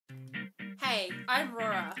Hey, I'm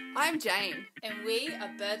Rora. I'm Jane, And we are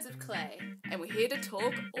Birds of Clay. and we're here to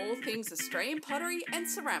talk all things Australian pottery and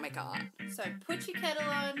ceramic art. So put your kettle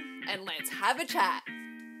on. And let's have a chat.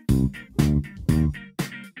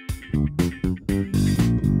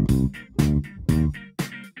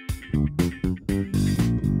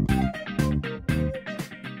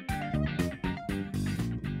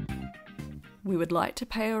 We would like to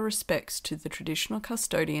pay our respects to the traditional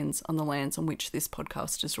custodians on the lands on which this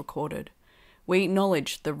podcast is recorded. We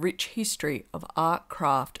acknowledge the rich history of art,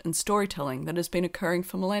 craft, and storytelling that has been occurring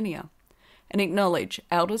for millennia, and acknowledge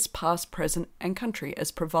elders past, present, and country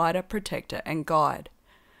as provider, protector, and guide.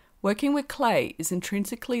 Working with clay is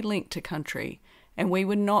intrinsically linked to country, and we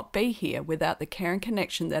would not be here without the care and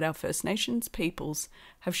connection that our First Nations peoples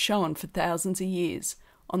have shown for thousands of years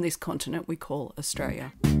on this continent we call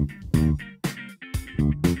Australia.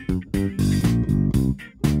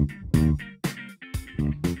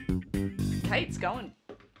 Kate's going.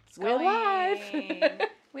 We're live.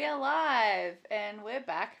 We are live, and we're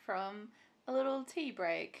back from a little tea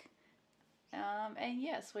break. And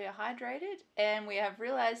yes, we are hydrated, and we have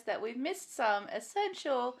realized that we've missed some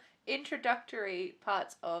essential introductory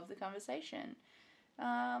parts of the conversation.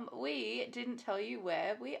 We didn't tell you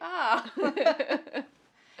where we are.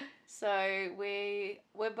 So we're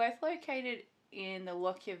both located in the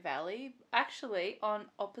Lockyer Valley, actually on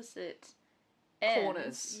opposite ends.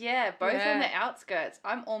 Corners. Yeah, both on the outskirts.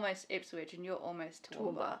 I'm almost Ipswich and you're almost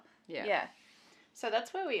Toowoomba. Yeah. So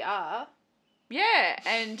that's where we are. Yeah,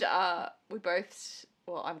 and we both,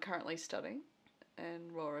 I'm currently studying,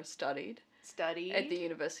 and Rora studied at the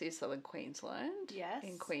University of Southern Queensland. Yes.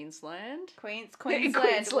 In Queensland.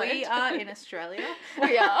 Queensland. We are in Australia.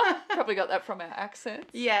 We are. Probably got that from our accents.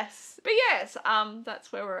 Yes. But yes,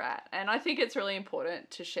 that's where we're at. And I think it's really important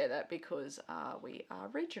to share that because we are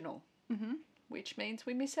regional. Mm-hmm. Which means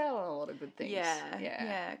we miss out on a lot of good things.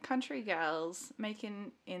 Yeah. Country girls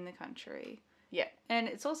making in the country. Yeah. And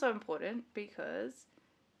it's also important because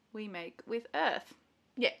we make with earth.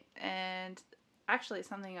 Yeah. And actually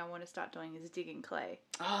something I want to start doing is digging clay.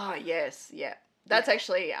 Oh, yes. Yeah. That's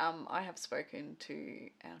actually, I have spoken to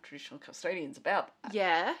our traditional custodians about that.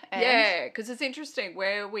 Yeah. Yeah, because it's interesting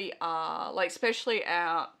where we are, like especially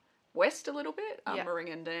out west a little bit,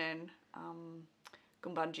 Maringandan,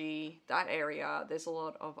 Gumbunji, that area, there's a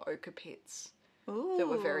lot of ochre pits. Ooh. That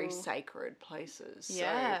were very sacred places.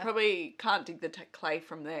 Yeah. So probably can't dig the clay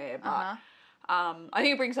from there, but I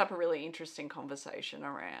think it brings up a really interesting conversation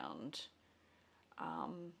around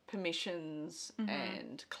permissions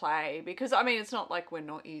and clay, because I mean it's not like we're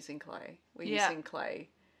not using clay. We're using clay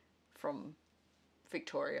from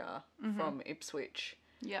Victoria, from Ipswich,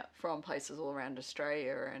 from places all around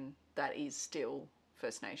Australia, and that is still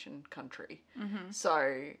First Nation country.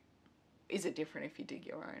 So is it different if you dig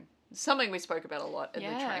your own? Something we spoke about a lot in the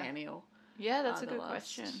triennial. Yeah, that's a good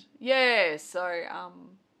question. Yeah, so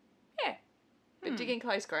but digging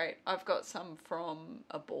clay's great. I've got some from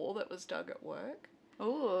a bore that was dug at work.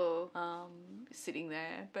 Ooh. Sitting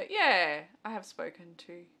there. But yeah, I have spoken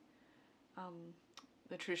to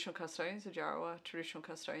the traditional custodians, the Jarowa traditional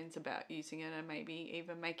custodians, about using it and maybe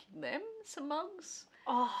even making them some mugs.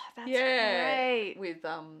 Oh, that's great. With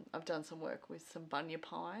I've done some work with some bunya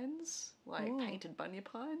pines, like painted bunya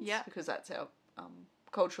pines. Yeah. Because that's our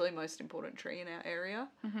culturally most important tree in our area.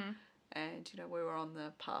 Mm-hmm. And, we were on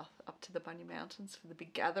the path up to the Bunya Mountains for the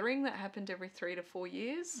big gathering that happened every 3 to 4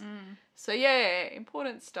 years. So, yeah,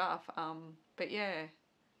 important stuff. But, yeah,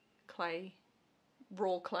 clay,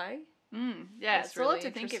 raw clay. Yeah, it's really a lot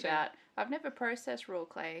to think about. I've never processed raw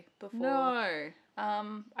clay before. No.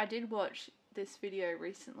 I did watch this video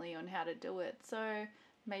recently on how to do it, so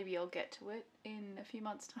maybe I'll get to it in a few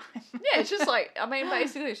months' time. Yeah, it's just like,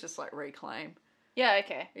 basically it's just like reclaim. Yeah,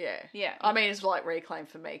 okay. Yeah. I mean, it's like reclaim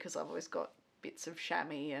for me because I've always got bits of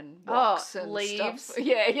chamois and rocks and leaves. Stuff.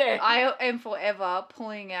 Yeah. I am forever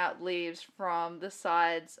pulling out leaves from the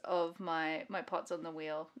sides of my pots on the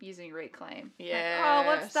wheel using reclaim. Yeah. Like, oh,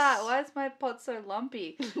 what's that? Why is my pot so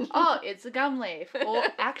lumpy? Oh, it's a gum leaf. Or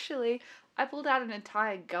actually, I pulled out an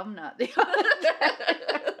entire gum nut the other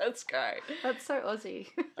day. That's great. That's so Aussie.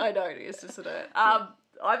 I know it is, isn't it?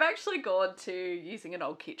 I've actually gone to using an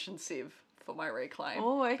old kitchen sieve for my reclaim.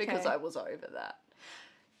 Oh, okay. Because I was over that.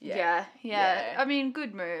 Yeah. I mean,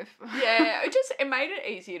 good move. Yeah, it made it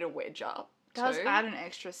easier to wedge up. It does add an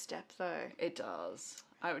extra step though. It does.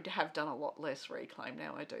 I would have done a lot less reclaim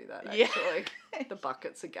now I do that, actually. Yeah. The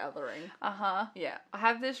buckets are gathering. Yeah. I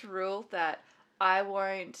have this rule that I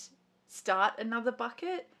won't start another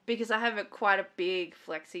bucket because I have quite a big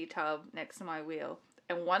flexi tub next to my wheel.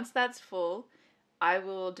 And once that's full, I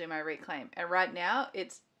will do my reclaim. And right now,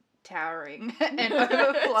 it's towering and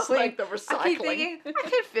overflowing. It's like the recycling. I keep thinking, I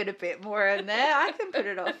can fit a bit more in there. I can put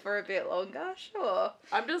it off for a bit longer, sure.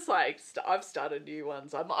 I'm just like, I've started new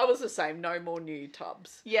ones. I was the same, no more new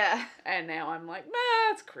tubs. Yeah. And now I'm like,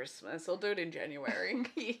 nah, it's Christmas. I'll do it in January.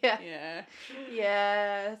 Yeah. Yeah.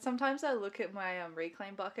 Yeah. Sometimes I look at my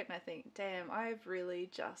reclaim bucket and I think, damn, I've really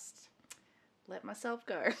just let myself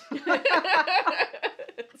go.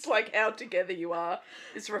 It's like how together you are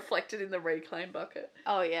is reflected in the reclaim bucket.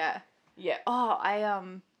 Oh, yeah. Yeah. Oh,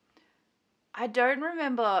 I don't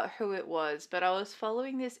remember who it was, but I was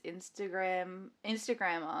following this Instagrammer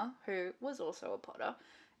who was also a potter,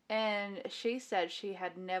 and she said she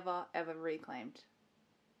had never ever reclaimed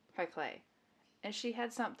her clay. And she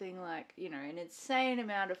had something like, an insane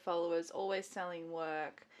amount of followers, always selling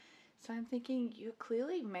work. So I'm thinking, you're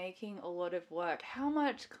clearly making a lot of work. How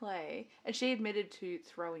much clay? And she admitted to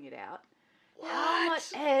throwing it out. What? How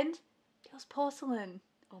much? And it was porcelain.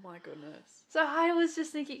 Oh my goodness. So I was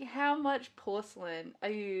just thinking, how much porcelain are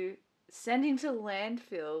you sending to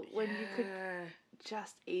landfill when you could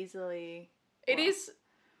just easily... It is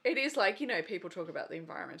like, people talk about the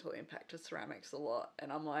environmental impact of ceramics a lot.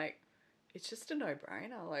 And I'm like, it's just a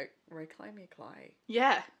no-brainer. Like, reclaim your clay.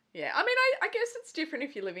 Yeah. Yeah, I mean, I guess it's different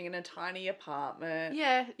if you're living in a tiny apartment.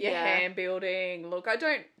 Yeah, You're hand building. Look, I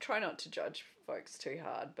don't try not to judge folks too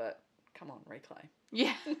hard, but come on, reclaim.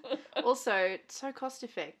 Yeah. Also, it's so cost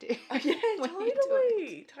effective. Yeah,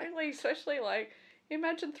 totally. Especially like,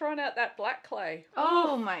 imagine throwing out that black clay.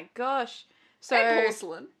 Oh my gosh. So and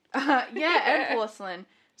porcelain. And porcelain.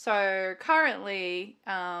 So currently,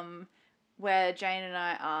 where Jane and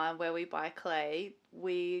I are, where we buy clay,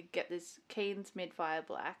 we get this Keen's Midfire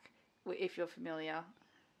Black. If you're familiar,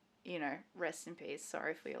 rest in peace.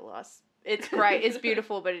 Sorry for your loss. It's great. It's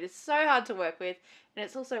beautiful, but it is so hard to work with. And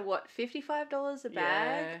it's also, $55 a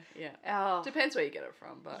bag? Yeah. Oh. Depends where you get it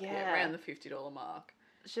from, but around the $50 mark.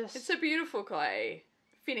 It's a beautiful clay.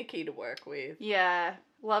 Finicky to work with. Yeah.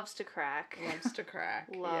 Loves to crack. Loves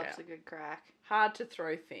a good crack. Hard to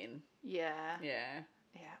throw thin. Yeah. Yeah.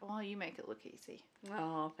 Yeah. Well, you make it look easy.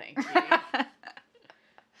 Oh, thank you.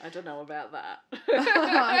 I don't know about that.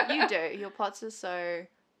 You do. Your pots are so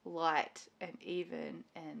light and even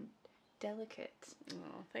and delicate.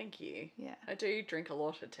 Oh, thank you. Yeah. I do drink a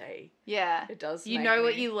lot of tea. Yeah. It does. You know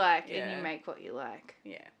what you like and you make what you like.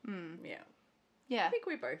 Yeah. Yeah. Yeah. I think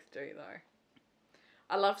we both do though.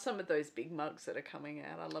 I love some of those big mugs that are coming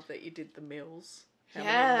out. I love that you did the mills.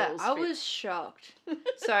 I was shocked.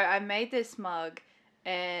 So I made this mug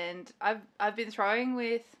and I've been throwing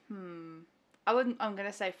with I'm going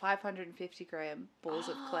to say 550 gram balls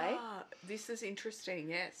of clay. This is interesting,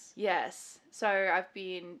 yes. Yes. So I've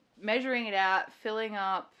been measuring it out, filling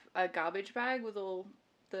up a garbage bag with all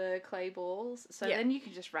the clay balls. So then you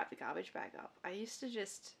can just wrap the garbage bag up. I used to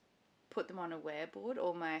just put them on a wear board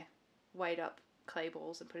or my weighed up clay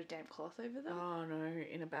balls and put a damp cloth over them. Oh no,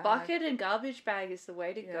 in a bag. Bucket and garbage bag is the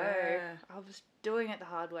way to go. I was doing it the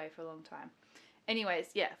hard way for a long time.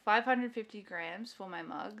 Anyways, 550 grams for my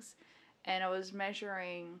mugs. And I was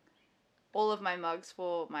measuring all of my mugs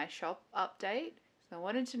for my shop update. So I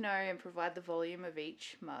wanted to know and provide the volume of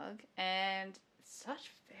each mug. And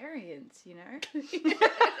such variance,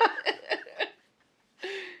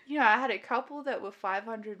 I had a couple that were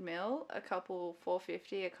 500 ml, a couple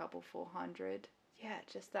 450, a couple 400. Yeah,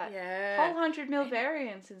 just that whole 100 ml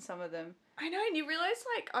variance in some of them. I know, and you realise,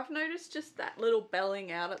 I've noticed just that little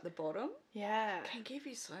belling out at the bottom. Yeah. Can give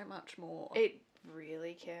you so much more. It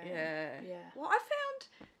really can. Yeah. Well, I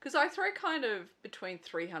found, because I throw kind of between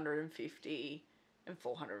 350 and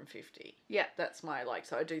 450. Yeah. That's my,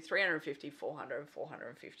 so I do 350, 400, and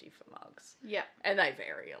 450 for mugs. Yeah. And they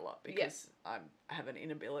vary a lot because I have an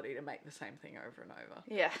inability to make the same thing over and over.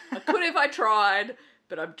 Yeah. I could if I tried,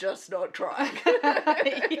 but I'm just not trying.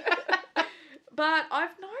 But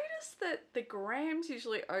I've noticed that the grams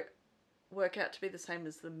usually work out to be the same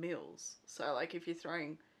as the mils. So, if you're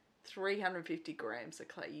throwing 350 grams of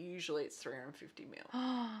clay, usually it's 350 mil.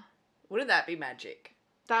 Wouldn't that be magic?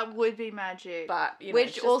 That would be magic. But,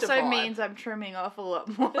 which also means I'm trimming off a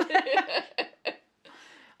lot more.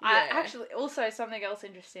 I actually, also something else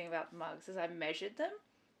interesting about the mugs is I measured them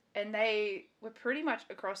and they were pretty much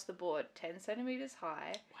across the board 10 centimetres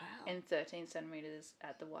high and 13 centimetres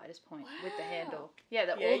at the widest point with the handle. Yeah,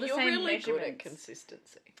 they're all the same really measurements. Good at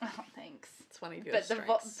consistency. Oh, thanks. It's one of your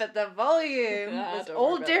strengths. But the volume was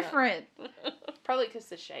all different. Probably because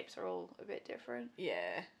the shapes are all a bit different.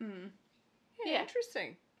 Yeah. Yeah.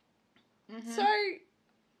 Interesting. Mm-hmm. So,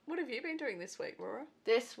 what have you been doing this week, Rora?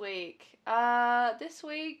 This week,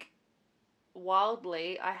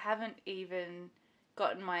 wildly, I haven't even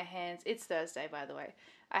gotten my hands... It's Thursday, by the way.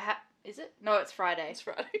 Is it? No, it's Friday. It's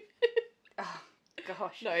Friday. Oh,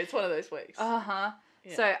 gosh. No, it's one of those weeks. Uh-huh.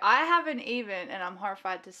 Yeah. So I haven't even, and I'm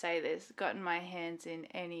horrified to say this, gotten my hands in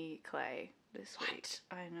any clay this week.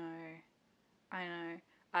 I know.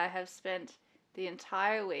 I have spent the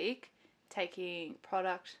entire week taking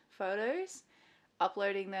product photos,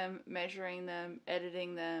 uploading them, measuring them,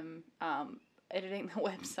 editing them, editing the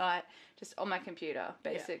website, just on my computer,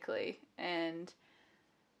 basically. Yeah. And,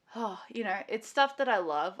 it's stuff that I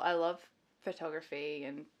love. I love photography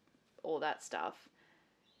and all that stuff.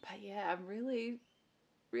 But yeah, I'm really,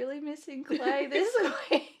 really missing clay this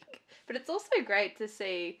week. But it's also great to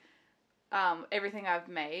see everything I've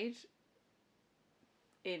made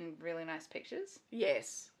in really nice pictures.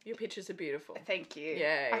 Yes. Your pictures are beautiful. Thank you.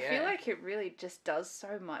 Yeah, I feel like it really just does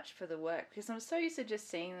so much for the work because I'm so used to just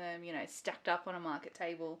seeing them, stacked up on a market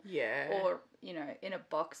table. Yeah. Or, in a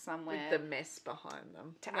box somewhere. With the mess behind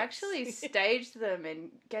them. To actually stage them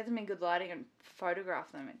and get them in good lighting and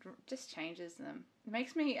photograph them, it just changes them. It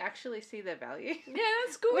makes me actually see their value. Yeah,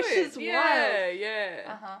 that's good. Which is wild. Yeah.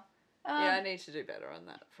 Uh-huh. Yeah, I need to do better on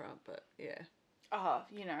that front, but yeah. Oh,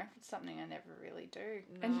 it's something I never really do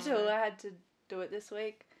until I had to do it this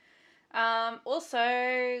week. Also,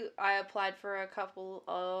 I applied for a couple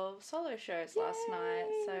of solo shows last night.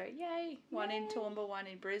 So, yay. One in Toowoomba, one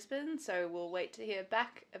in Brisbane. So, we'll wait to hear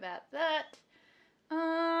back about that.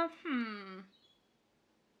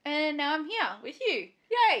 And now I'm here with you.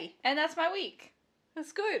 Yay. And that's my week.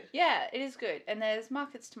 That's good. Yeah, it is good. And there's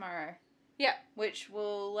markets tomorrow. Yeah. Which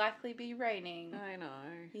will likely be raining. I know.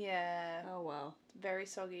 Yeah. Oh, well. Very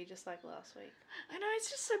soggy, just like last week. I know, it's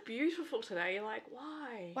just so beautiful today. You're like,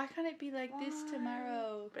 why? Why can't it be like this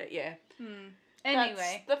tomorrow? But yeah. Anyway.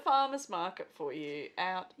 That's the farmer's market for you,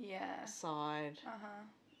 outside Uh-huh.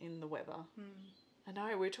 in the weather. I know,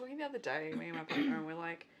 we were talking the other day, me and my partner, and we're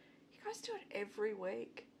like, you guys do it every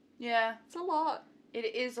week. Yeah. It's a lot.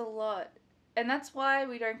 It is a lot. And that's why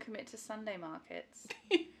we don't commit to Sunday markets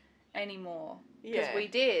anymore. Because we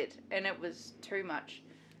did, and it was too much.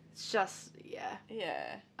 It's just, Yeah.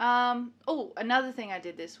 Another thing I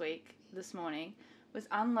did this morning, was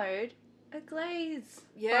unload a glaze.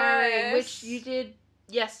 Yes. Which you did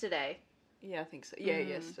yesterday. Yeah, I think so. Yeah,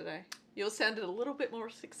 yesterday. Yours sounded a little bit more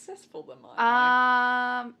successful than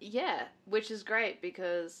mine. Yeah, which is great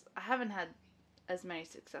because I haven't had as many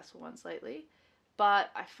successful ones lately.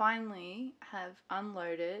 But I finally have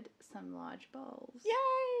unloaded some large bowls.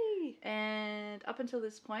 Yay! And up until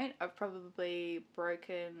this point, I've probably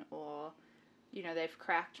broken or, they've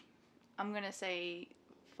cracked, I'm going to say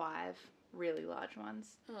 5 really large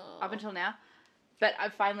ones up until now. But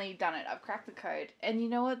I've finally done it. I've cracked the code. And you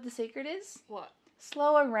know what the secret is? What?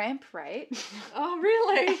 Slower ramp rate. Oh,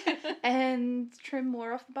 really? And trim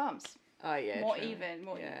more off the bumps. Oh, yeah. More true. even.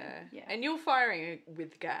 Yeah. And you're firing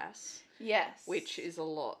with gas. Yes. Which is a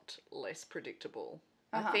lot less predictable,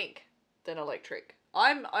 I think, than electric.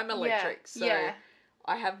 I'm electric, so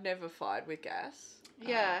I have never fired with gas.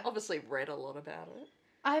 Yeah. Obviously read a lot about it.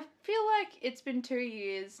 I feel like it's been 2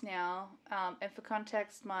 years now, and for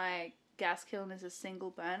context, my gas kiln is a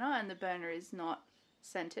single burner, and the burner is not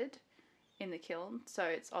centered in the kiln, so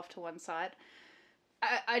it's off to one side.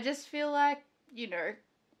 I just feel like,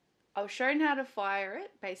 I was shown how to fire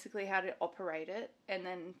it, basically how to operate it, and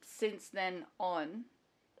then since then on,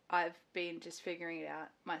 I've been just figuring it out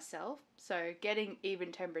myself. So getting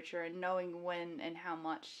even temperature and knowing when and how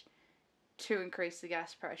much to increase the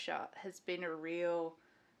gas pressure has been a real,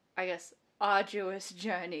 arduous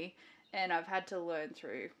journey, and I've had to learn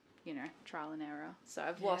through, trial and error. So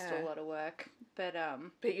I've lost a lot of work, but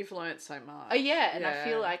you've learnt so much. Oh yeah, and I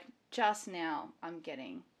feel like just now I'm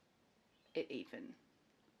getting it even.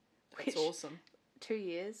 That's awesome. 2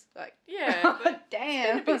 years, yeah, but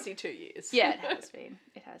damn, it's been a busy 2 years. Yeah, it has been.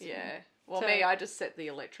 Yeah. Well, I just set the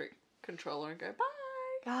electric controller and go bye.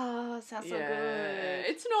 Oh, it sounds so good.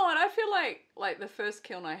 It's not. I feel like the first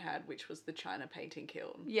kiln I had, which was the China painting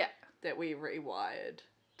kiln. Yeah. That we rewired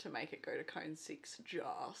to make it go to cone 6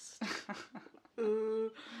 just.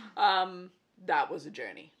 That was a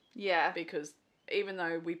journey. Yeah. Because even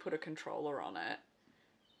though we put a controller on it,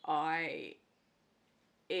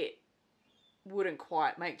 it wouldn't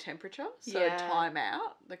quite make temperature. So time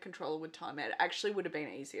out. The controller would time out. It actually would have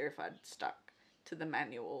been easier if I'd stuck to the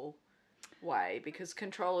manual way, because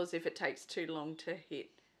controllers, if it takes too long to hit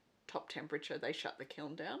top temperature, they shut the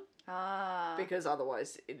kiln down. Because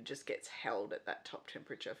otherwise it just gets held at that top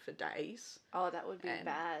temperature for days. Oh, that would be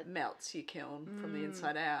bad. Melts your kiln from the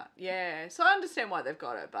inside out. Yeah. So I understand why they've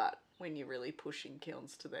got it, but when you're really pushing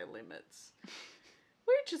kilns to their limits,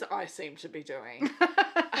 which is I seem to be doing,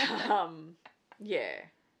 Yeah.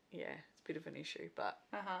 Yeah, it's a bit of an issue, but...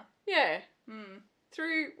 Yeah.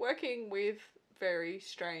 Through working with very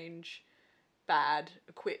strange, bad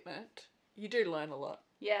equipment, you do learn a lot.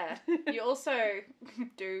 Yeah. You also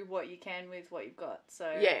do what you can with what you've got.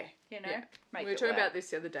 So, make we were talking about this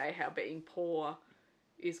the other day, how being poor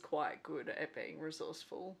is quite good at being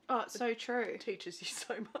resourceful. Oh, it's so true. It teaches you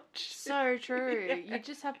so much. So true. You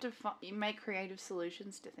just have to make creative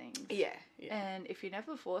solutions to things. Yeah. And if you're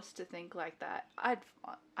never forced to think like that, I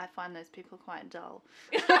find those people quite dull.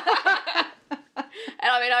 And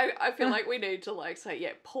I mean, I feel like we need to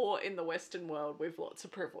say, poor in the Western world with lots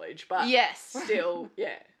of privilege, but still,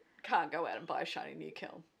 can't go out and buy a shiny new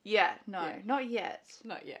kiln. Yeah, no, not yet.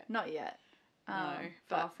 Not yet. Not yet. No,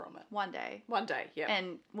 far from it. One day. One day, yeah.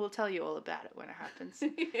 And we'll tell you all about it when it happens.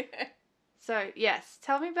 Yeah. So, yes,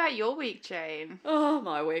 tell me about your week, Jane. Oh,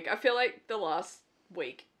 my week. I feel like the last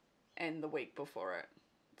week and the week before it,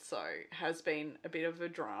 has been a bit of a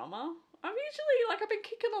drama. I'm usually, I've been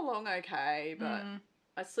kicking along okay, but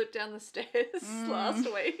I slipped down the stairs last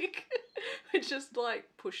week, which just,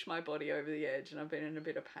 pushed my body over the edge, and I've been in a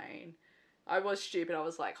bit of pain. I was stupid. I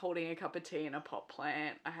was, holding a cup of tea in a pot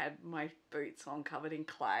plant. I had my boots on covered in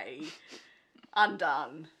clay,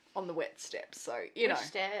 undone on the wet steps. So, Which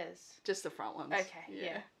stairs? Just the front ones. Okay,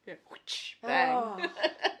 yeah. Whoosh, bang. Oh,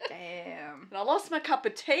 damn. And I lost my cup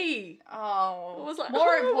of tea. Oh. I was like,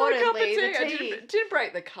 more the importantly, tea. the tea. I didn't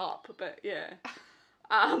break the cup, but yeah.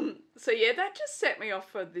 So yeah, that just set me off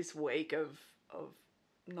for this week of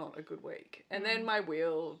not a good week. And then my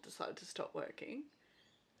wheel decided to stop working.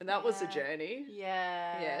 And that was a journey.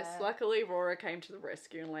 Yeah. Yes. Luckily, Rora came to the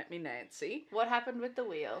rescue and lent me Nancy. What happened with the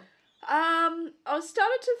wheel? I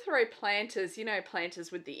started to throw planters,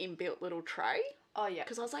 planters with the inbuilt little tray. Oh, yeah.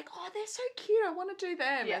 Because I was like, oh, they're so cute. I want to do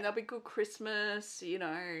them. Yeah. And they'll be good Christmas,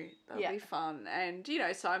 they'll be fun. And,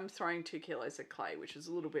 so I'm throwing 2 kilos of clay, which is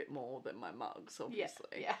a little bit more than my mugs, obviously.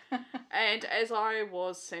 Yeah. And as I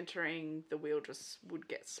was centering, the wheel just would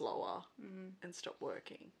get slower and stop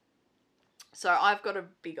working. So I've got a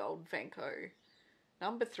big old Venco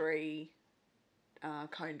number 3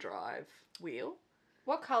 cone drive wheel.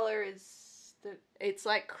 What colour is the... It's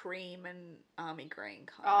cream and army green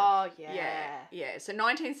kind of. Oh, yeah. Yeah. So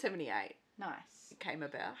 1978. Nice. It came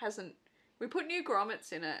about. We put new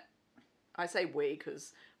grommets in it. I say we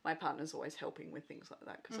because my partner's always helping with things like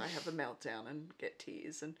that because I have a meltdown and get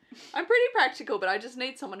tears. And I'm pretty practical, but I just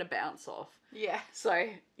need someone to bounce off. Yeah. So,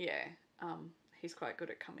 yeah. He's quite good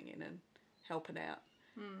at coming in and helping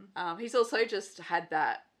out. He's also just had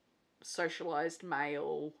that socialised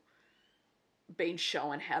male... been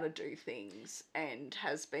shown how to do things and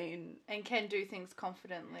has been... And can do things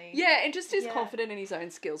confidently. Yeah, and just is confident in his own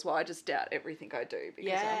skills, while I just doubt everything I do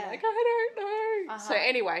because I'm like, I don't know. So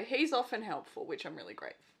anyway, he's often helpful, which I'm really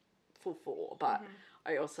grateful for, but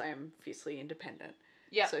I also am fiercely independent.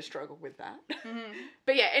 Yeah. So struggle with that.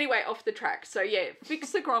 But yeah, anyway, off the track. So yeah,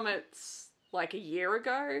 fixed the grommets a year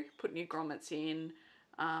ago, put new grommets in,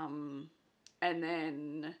 and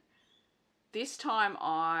then this time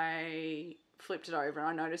I... flipped it over and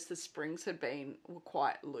I noticed the springs were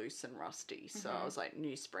quite loose and rusty. So I was like,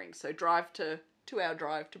 new springs. So 2-hour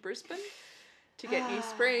drive to Brisbane to get new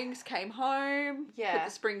springs, came home, put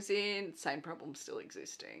the springs in, same problem still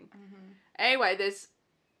existing. Anyway, there's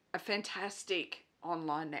a fantastic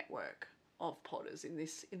online network of potters in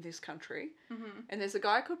this country. And there's a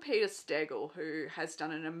guy called Peter Stegel who has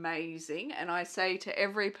done an amazing, and I say to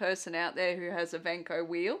every person out there who has a Venco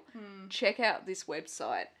wheel, check out this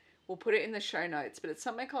website. We'll put it in the show notes, but it's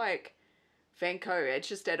something like Venco, it's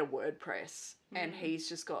just at a WordPress, and he's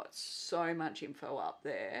just got so much info up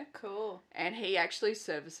there. Cool. And he actually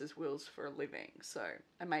services wheels for a living, so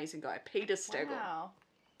amazing guy, Peter Stegel. Wow.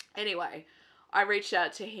 Anyway, I reached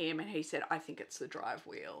out to him and he said, I think it's the drive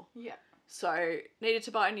wheel. Yeah. So needed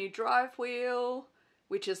to buy a new drive wheel,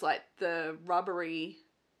 which is the rubbery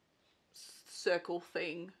circle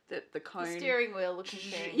thing that the cone... The steering wheel looking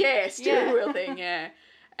thing. Yeah, steering wheel thing, yeah.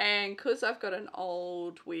 And because I've got an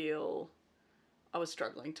old wheel, I was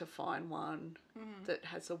struggling to find one that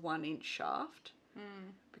has a 1-inch shaft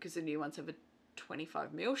because the new ones have a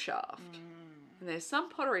 25mm shaft. And there's some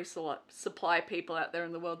pottery supply people out there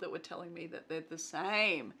in the world that were telling me that they're the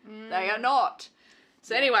same. They are not.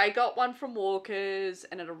 So anyway, got one from Walker's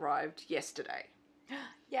and it arrived yesterday.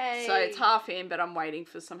 Yay. So it's half in, but I'm waiting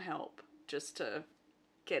for some help just to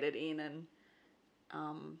get it in. And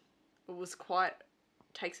it was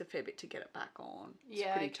takes a fair bit to get it back on. It's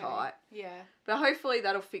pretty tight. Yeah. But hopefully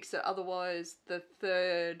that'll fix it. Otherwise, the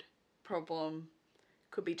third problem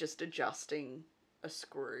could be just adjusting a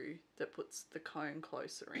screw that puts the cone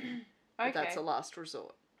closer in. But that's a last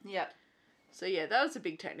resort. Yep. So, yeah, that was a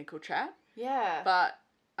big technical chat. Yeah. But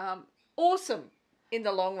awesome in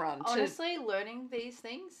the long run. Honestly, learning these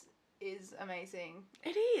things is amazing.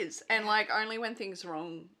 It is. And, only when things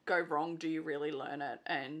go wrong do you really learn it.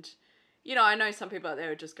 And, I know some people out there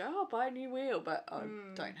would just go, oh, buy a new wheel, but I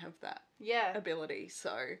don't have that ability.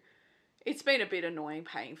 So it's been a bit annoying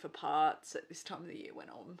paying for parts at this time of the year when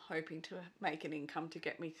I'm hoping to make an income to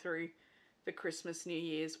get me through the Christmas, New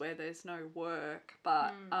Year's where there's no work.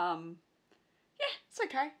 But, it's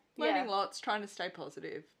okay. Learning lots, trying to stay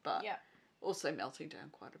positive, but also melting down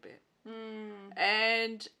quite a bit.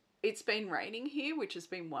 And it's been raining here, which has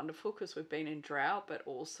been wonderful because we've been in drought, but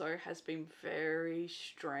also has been very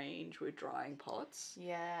strange with drying pots.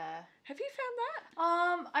 Yeah. Have you found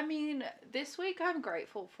that? I mean, this week I'm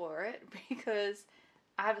grateful for it because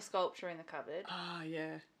I have a sculpture in the cupboard. Oh,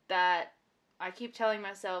 yeah. That I keep telling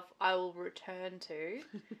myself I will return to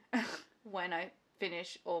when I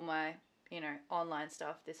finish all my, online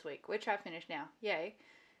stuff this week, which I finished now. Yay.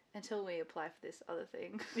 Until we apply for this other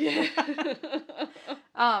thing. Yeah.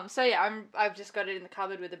 So yeah, I've just got it in the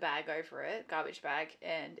cupboard with a bag over it, garbage bag,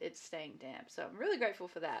 and it's staying damp. So I'm really grateful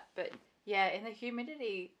for that. But yeah, in the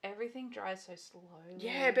humidity, everything dries so slowly.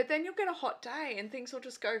 Yeah, but then you'll get a hot day and things will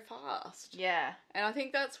just go fast. Yeah. And I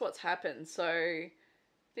think that's what's happened. So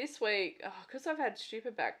this week, because I've had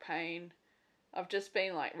stupid back pain, I've just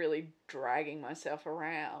been really dragging myself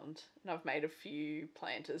around, and I've made a few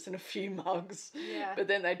planters and a few mugs. Yeah. But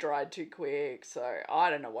then they dried too quick, so I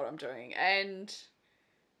don't know what I'm doing. And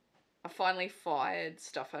I finally fired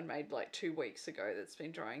stuff I'd made 2 weeks ago that's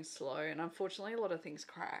been drying slow, and unfortunately a lot of things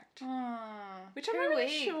cracked. Which I'm really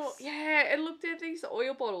sure. Yeah, and look, there are these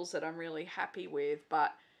oil bottles that I'm really happy with,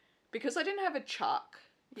 but because I didn't have a chuck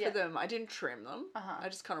for them, I didn't trim them. I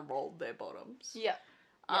just kind of rolled their bottoms. Yeah.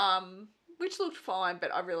 Which looked fine,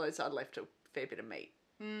 but I realised I'd left a fair bit of meat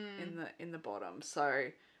in the bottom. So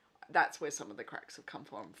that's where some of the cracks have come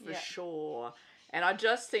from, for sure. And I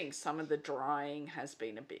just think some of the drying has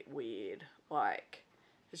been a bit weird.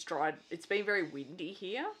 It's been very windy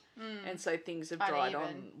here. And so things have dried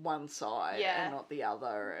on one side and not the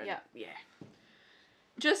other. And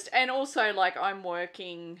and also, I'm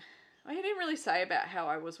working... I didn't really say about how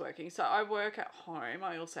I was working. So I work at home.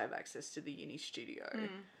 I also have access to the uni studio.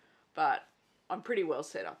 But I'm pretty well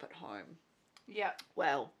set up at home. Yeah.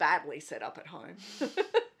 Well, badly set up at home.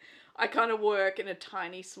 I kind of work in a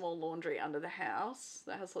tiny, small laundry under the house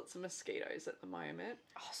that has lots of mosquitoes at the moment.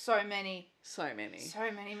 Oh, so many. So many. So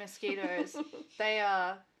many mosquitoes. They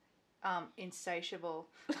are insatiable.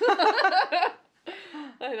 I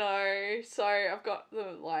know. So I've got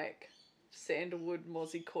the, sandalwood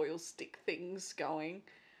mozzie coil stick things going.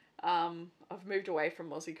 I've moved away from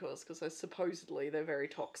mozzie coils because supposedly they're very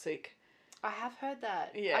toxic. I have heard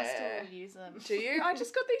that. Yeah. I still use them. Do you? I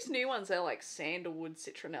just got these new ones. They're sandalwood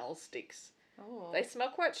citronelle sticks. Oh. They smell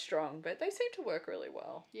quite strong, but they seem to work really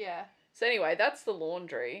well. Yeah. So anyway, that's the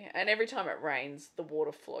laundry. And every time it rains, the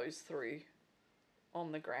water flows through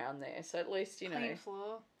on the ground there. So at least, Clean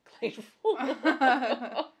floor. Clean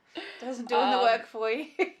floor. Doesn't do the work for you.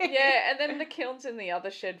 Yeah, and then the kiln's in the other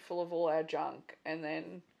shed full of all our junk. And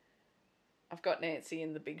then I've got Nancy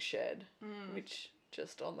in the big shed, which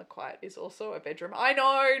just on the quiet is also a bedroom. I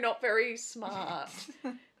know, not very smart.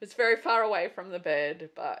 It's very far away from the bed.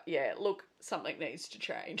 But yeah, look, something needs to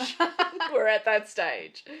change. We're at that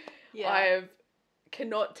stage. Yeah. I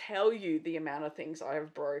cannot tell you the amount of things I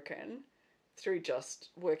have broken through just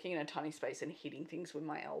working in a tiny space and hitting things with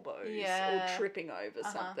my elbows or tripping over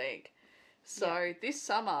something. So this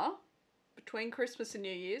summer, between Christmas and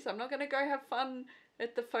New Year's, I'm not going to go have fun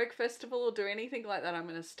at the folk festival or do anything like that. I'm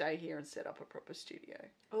going to stay here and set up a proper studio.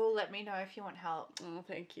 Oh, let me know if you want help. Oh,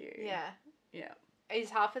 thank you. Yeah. Yeah. Is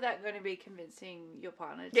half of that going to be convincing your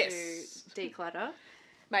partner to declutter?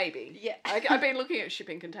 Maybe. Yeah. I've been looking at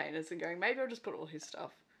shipping containers and going, maybe I'll just put all his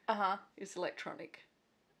stuff. His electronic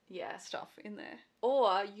stuff in there.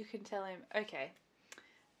 Or you can tell him, okay,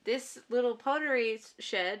 this little pottery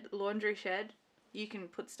shed, laundry shed, you can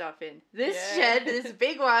put stuff in. This shed, this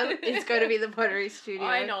big one, is going to be the pottery studio.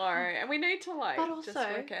 I know. And we need to just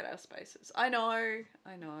work out our spaces. I know.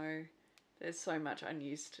 There's so much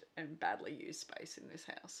unused and badly used space in this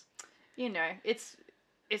house.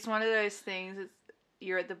 It's one of those things.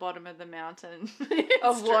 You're at the bottom of the mountain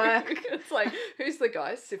of work. It's who's the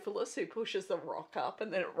guy, Syphilis, who pushes the rock up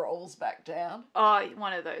and then it rolls back down? Oh,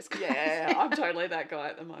 one of those guys. Yeah, I'm totally that guy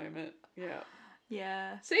at the moment. Yeah.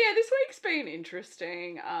 Yeah. So yeah, this week's been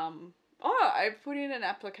interesting. I put in an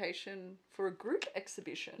application for a group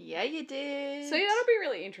exhibition. Yeah, you did. So yeah, that'll be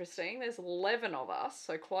really interesting. There's 11 of us,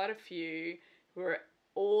 so quite a few who are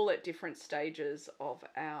all at different stages of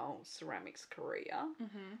our ceramics career.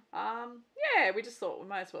 We just thought we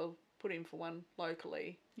might as well put in for one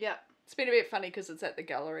locally. Yeah. It's been a bit funny because it's at the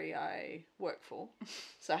gallery I work for,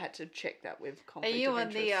 so I had to check that with conflict of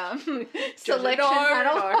interest. Are you on the selection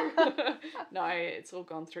panel? No. No, it's all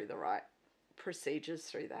gone through the right procedures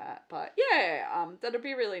through that. But yeah, that'd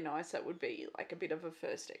be really nice. That would be like a bit of a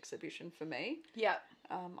first exhibition for me. Yeah.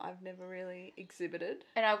 I've never really exhibited.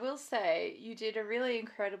 And I will say, you did a really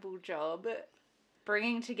incredible job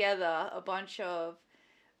bringing together a bunch of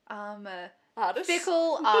Artists.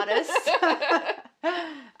 fickle artists.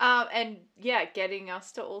 And yeah, getting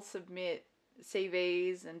us to all submit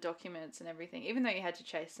CVs and documents and everything, even though you had to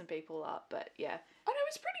chase some people up. But yeah. Oh, no,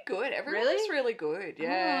 it was pretty good. Everyone was really good.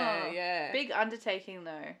 Yeah, yeah. Big undertaking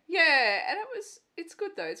though. Yeah, and it's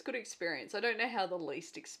good though. It's a good experience. I don't know how the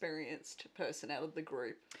least experienced person out of the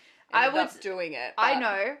group ended up doing it. I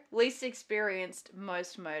know. Least experienced,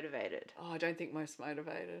 most motivated. Oh, I don't think most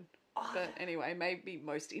motivated. Oh. But anyway, maybe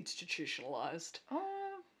most institutionalised. Oh,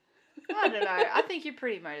 I don't know. I think you're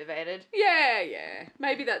pretty motivated. Yeah.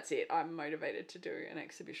 Maybe that's it. I'm motivated to do an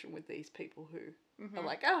exhibition with these people who are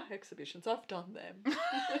like, exhibitions, I've done them.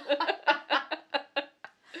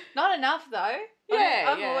 Not enough though. Yeah,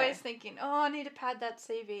 I'm always thinking, I need to pad that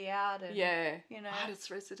CV out. And, you know. Artist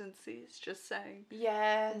residencies, just saying.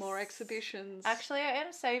 Yes. More exhibitions. Actually, I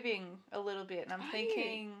am saving a little bit and I'm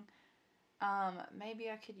thinking maybe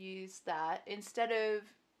I could use that instead of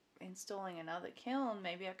installing another kiln.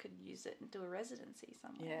 Maybe I could use it and do a residency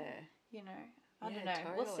somewhere. Yeah. You know, I don't know.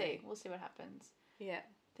 Totally. We'll see what happens. Yeah.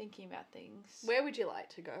 Thinking about things. Where would you like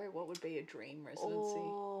to go? What would be a dream residency?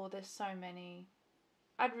 Oh, there's so many.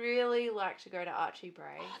 I'd really like to go to Archie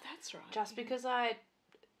Bray. Oh, that's right. Just because I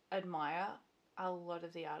admire a lot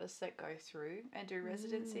of the artists that go through and do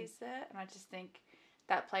residencies there. And I just think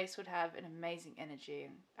that place would have an amazing energy.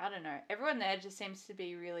 And I don't know, everyone there just seems to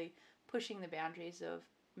be really pushing the boundaries of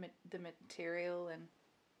the material, and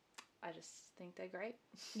I just think they're great.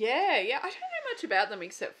 Yeah. I don't know much about them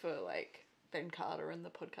except for like Ben Carter and the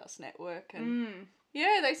Podcast Network. And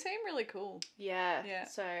yeah, they seem really cool. Yeah.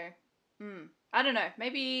 So, I don't know,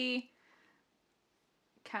 maybe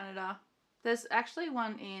Canada. There's actually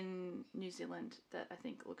one in New Zealand that I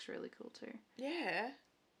think looks really cool too. Yeah.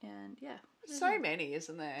 And yeah. So many,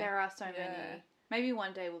 isn't there? There are so many. Maybe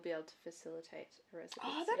one day we'll be able to facilitate a residency.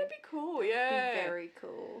 Oh, that'd be cool, yeah. Be very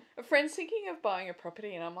cool. A friend's thinking of buying a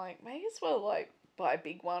property and I'm like, may as well like buy a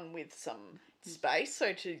big one with some space,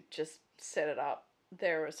 so to just set it up.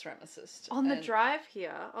 They're a ceramicist. On the drive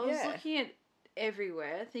here, I was looking at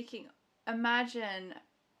everywhere thinking, imagine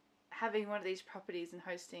having one of these properties and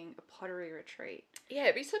hosting a pottery retreat. Yeah,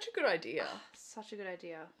 it'd be such a good idea. Such a good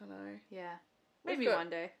idea. I know. Yeah. Maybe one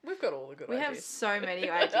day. We've got all the good ideas. We have so many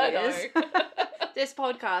ideas. I know. This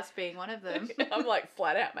podcast being one of them. I'm like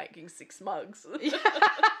flat out making 6 mugs.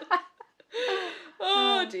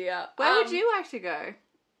 Oh dear. Where would you like to go?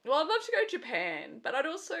 Well, I'd love to go to Japan, but I'd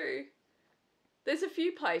also... There's a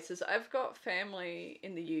few places. I've got family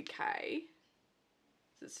in the UK.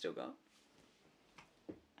 Is it still gone?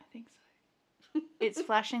 I think so. It's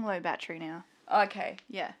flashing low battery now. Okay.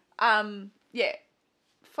 Yeah. Yeah.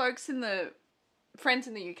 Friends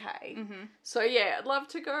in the UK. So yeah, I'd love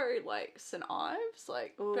to go like St Ives,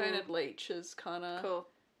 like Bernard Leach's kind of. Cool.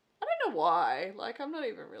 I don't know why. Like I'm not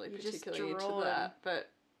even really particularly into that, but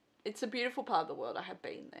it's a beautiful part of the world. I have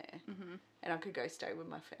been there, and I could go stay with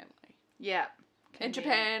my family. Yeah. In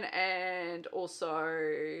Japan, and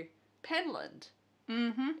also Penland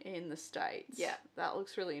in the States. Yeah. That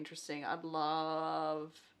looks really interesting. I'd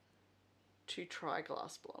love to try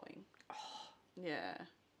glass blowing. Oh. Yeah.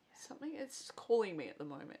 Something, it's calling me at the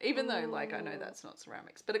moment. Even though, like, I know that's not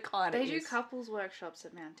ceramics, but it kind of is. They do couples workshops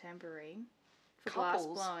at Mount Tambourine for glass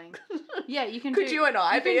blowing. Yeah, you can Could you and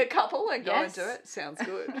I be a couple and go and do it? Sounds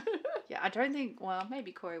good. Yeah, I don't think, well,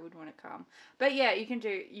 maybe Corey would want to come. But yeah, you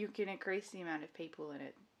can increase the amount of people and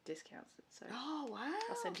it discounts it. So oh, wow.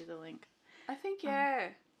 I'll send you the link. I think,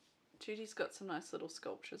 Judy's got some nice little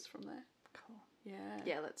sculptures from there. Cool. Yeah.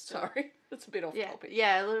 Yeah, let's do Sorry, that's a bit off topic.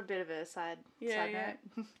 Yeah, a little bit of a side note.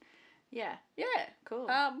 Yeah. Yeah. Cool.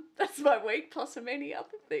 That's my week plus so many other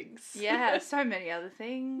things. Yeah, so many other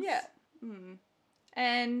things. Yeah.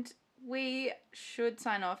 And we should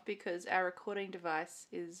sign off because our recording device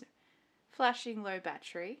is flashing low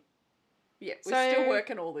battery. Yeah, we're still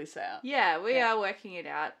working all this out. Yeah, we are working it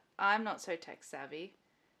out. I'm not so tech savvy.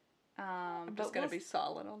 I'm just going to be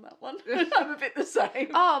silent on that one. I'm a bit the same.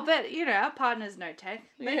 Oh, but, our partners know tech.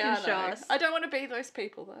 They can show us. I don't want to be those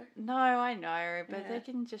people, though. No, I know, but they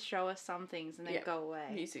can just show us some things and then go away.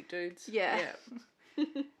 Music dudes. Yeah.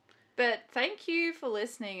 But thank you for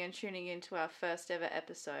listening and tuning into our first ever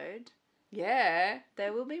episode. Yeah.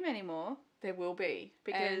 There will be many more. There will be.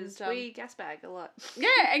 Because we gasbag a lot.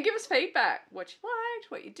 Yeah, and give us feedback. What you liked,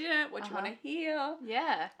 what you didn't, what you want to hear.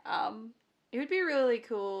 Yeah. It would be really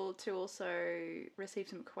cool to also receive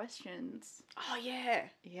some questions. Oh, yeah.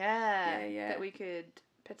 Yeah. That we could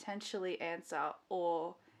potentially answer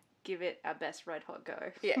or give it our best red hot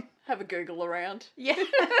go. Yeah. Have a Google around. Yeah.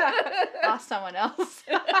 Ask someone else.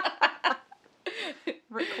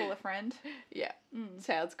 Call a friend. Yeah.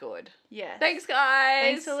 Sounds good. Yeah. Thanks, guys.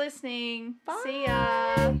 Thanks for listening. Bye. See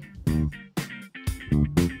ya.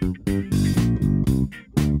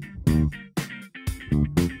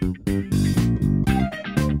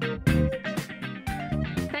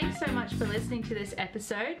 Thanks so much for listening to this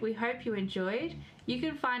episode. We hope you enjoyed. You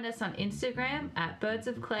can find us on Instagram at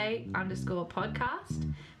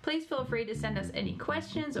birdsofclay_podcast. Please feel free to send us any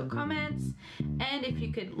questions or comments. And if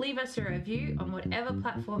you could leave us a review on whatever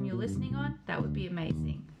platform you're listening on, that would be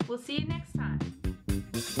amazing. We'll see you next time.